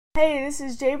Hey, this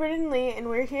is Jaybird and Lee, and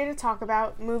we're here to talk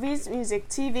about movies, music,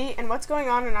 TV, and what's going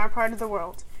on in our part of the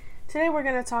world. Today we're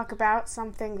going to talk about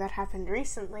something that happened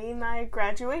recently, my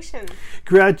graduation.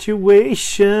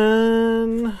 Graduation!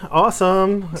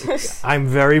 Awesome! I'm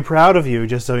very proud of you,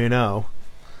 just so you know.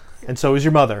 And so is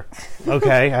your mother.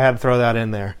 Okay, I had to throw that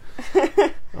in there.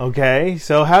 Okay,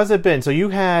 so how's it been? So you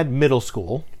had middle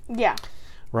school. Yeah.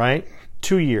 Right?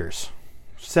 2 years.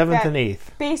 7th and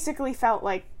 8th. Basically felt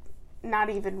like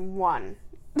not even one.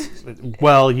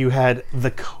 Well, you had the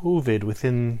COVID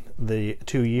within the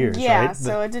 2 years, right? Yeah,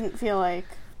 so it didn't feel like...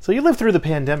 So you lived through the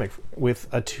pandemic with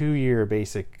a 2-year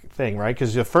basic thing, right?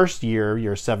 Because the first year,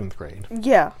 you're 7th grade.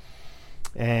 Yeah.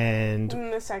 And... in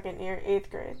the second year,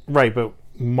 8th grade. Right, but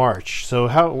March. So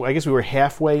I guess we were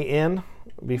halfway in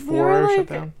before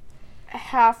shutdown?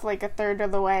 Half, like a third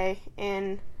of the way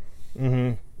in.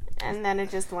 Mm-hmm. And then it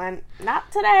just went,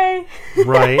 not today.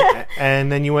 Right.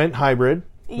 And then you went hybrid.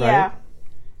 Right? Yeah.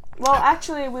 Well,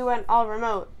 actually, we went all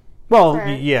remote. Well,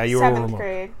 yeah, you were all 7th remote.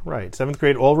 grade. Right. 7th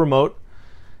grade, all remote.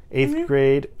 8th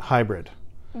grade, hybrid.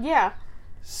 Yeah.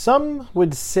 Some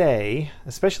would say,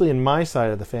 especially in my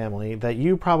side of the family, that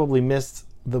you probably missed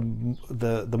the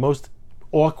most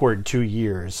awkward 2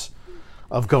 years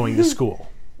of going to school.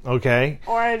 Okay?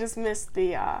 Or I just missed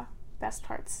the best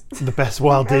parts. The best,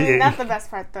 well, not the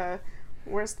best part, the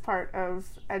worst part of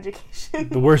education.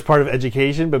 The worst part of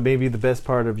education, but maybe the best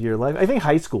part of your life. I think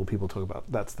high school people talk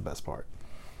about that's the best part.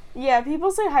 Yeah, people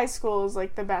say high school is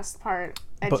like the best part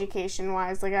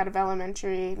education-wise, like out of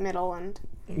elementary, middle, and...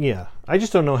 Yeah. I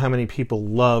just don't know how many people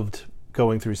loved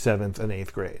going through 7th and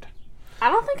 8th grade. I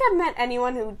don't think I've met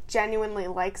anyone who genuinely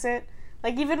likes it.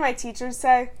 Like, even my teachers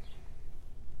say...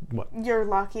 What? You're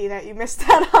lucky that you missed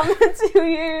out on the 2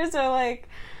 years, or like,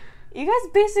 you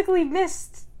guys basically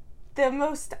missed the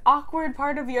most awkward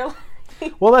part of your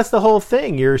life. Well, that's the whole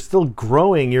thing. You're still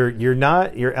growing. You're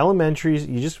elementary.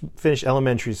 You just finished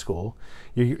elementary school.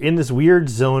 You're in this weird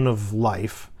zone of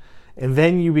life, and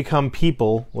then you become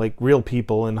people, like real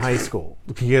people, in high school.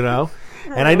 You know.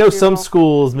 And I know some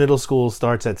schools, middle school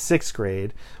starts at 6th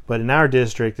grade, but in our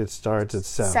district it starts at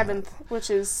 7th. Which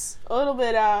is a little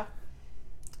bit.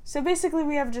 So basically,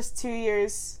 we have just 2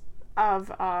 years of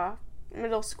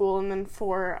middle school and then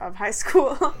 4 of high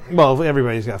school. Well,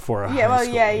 everybody's got 4 of high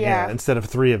school. Yeah. Instead of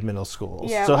 3 of middle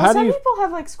schools. Yeah. So some people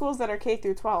have like schools that are K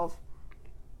through 12.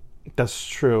 That's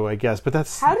true, I guess, but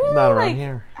that's not around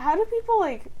here. How do people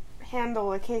like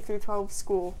handle a K through 12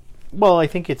 school? Well, I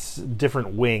think it's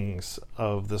different wings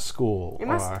of the school. It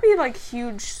must be like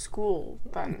huge school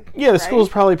then. Yeah, the school's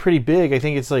probably pretty big. I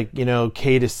think it's like,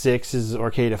 K to 6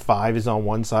 or K to 5 is on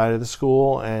one side of the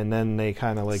school, and then they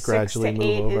kind of like gradually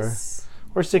move over.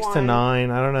 Or 6 to 9,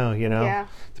 I don't know, Yeah.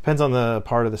 Depends on the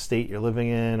part of the state you're living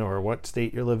in or what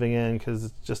state you're living in, because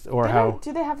it's just, or how.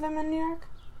 Do they have them in New York?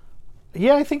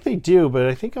 Yeah, I think they do, but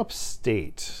I think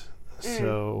upstate.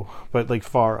 So, but like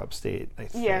far upstate, I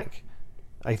think. Yeah.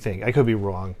 I think. I could be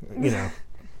wrong,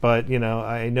 But,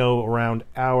 I know around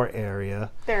our area...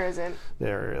 There isn't.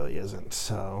 There really isn't.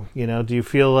 So, do you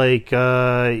feel like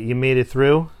you made it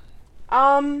through?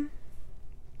 No.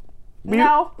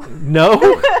 No?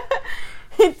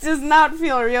 It does not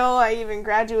feel real. I even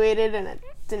graduated, and it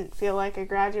didn't feel like I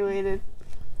graduated.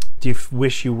 Do you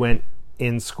wish you went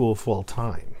in school full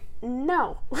time?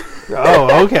 No.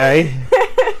 Oh, okay.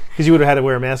 Because you would have had to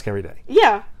wear a mask every day.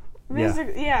 Yeah.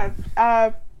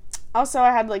 Yeah. Also,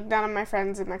 I had like none of my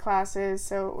friends in my classes,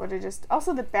 so it would have just...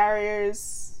 Also, the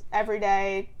barriers every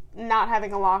day, not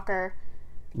having a locker.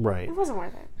 Right. It wasn't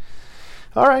worth it.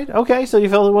 All right. Okay. So you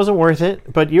felt it wasn't worth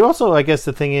it. But you also, I guess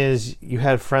the thing is, you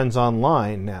had friends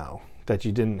online now that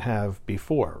you didn't have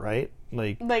before, right?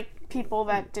 Like people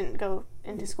that didn't go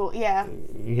into school. Yeah.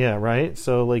 Yeah, right?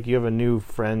 So, like, you have a new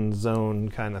friend zone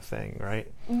kind of thing,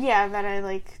 right? Yeah, that I,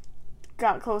 like...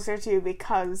 got closer to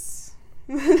because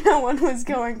no one was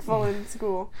going full in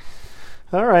school.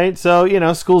 All right, so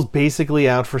school's basically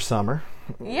out for summer.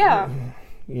 Yeah.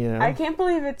 I can't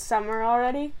believe it's summer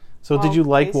already. So did you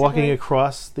like walking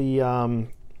across the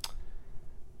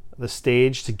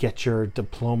stage to get your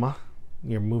diploma,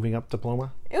 your moving up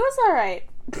diploma? It was all right.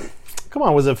 Come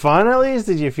on, was it fun at least?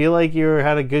 Did you feel like you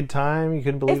had a good time? You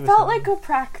couldn't believe it? It felt like a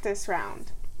practice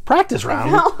round. Practice round?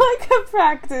 It felt like a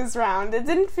practice round. It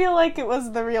didn't feel like it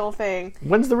was the real thing.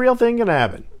 When's the real thing gonna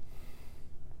happen?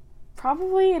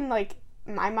 Probably in, like,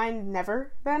 my mind,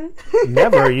 never then.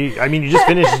 Never? You just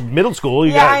finished middle school.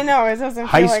 You got I know. It doesn't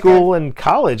high feel school and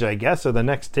college, I guess, are the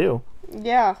next two.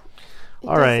 Yeah. It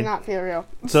does not feel real.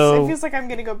 So, it feels like I'm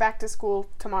going to go back to school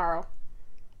tomorrow.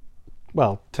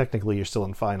 Well, technically you're still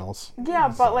in finals.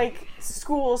 Yeah, but like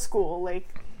school, like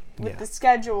with Yeah. the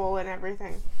schedule and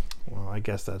everything. Well, I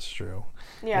guess that's true.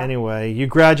 Yeah. Anyway, you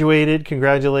graduated.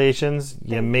 Congratulations.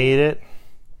 You made it.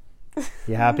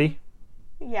 You happy?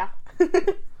 Yeah.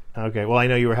 Okay. Well, I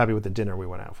know you were happy with the dinner we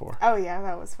went out for. Oh, yeah,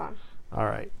 that was fun. All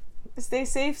right. Stay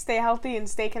safe, stay healthy, and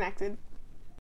stay connected.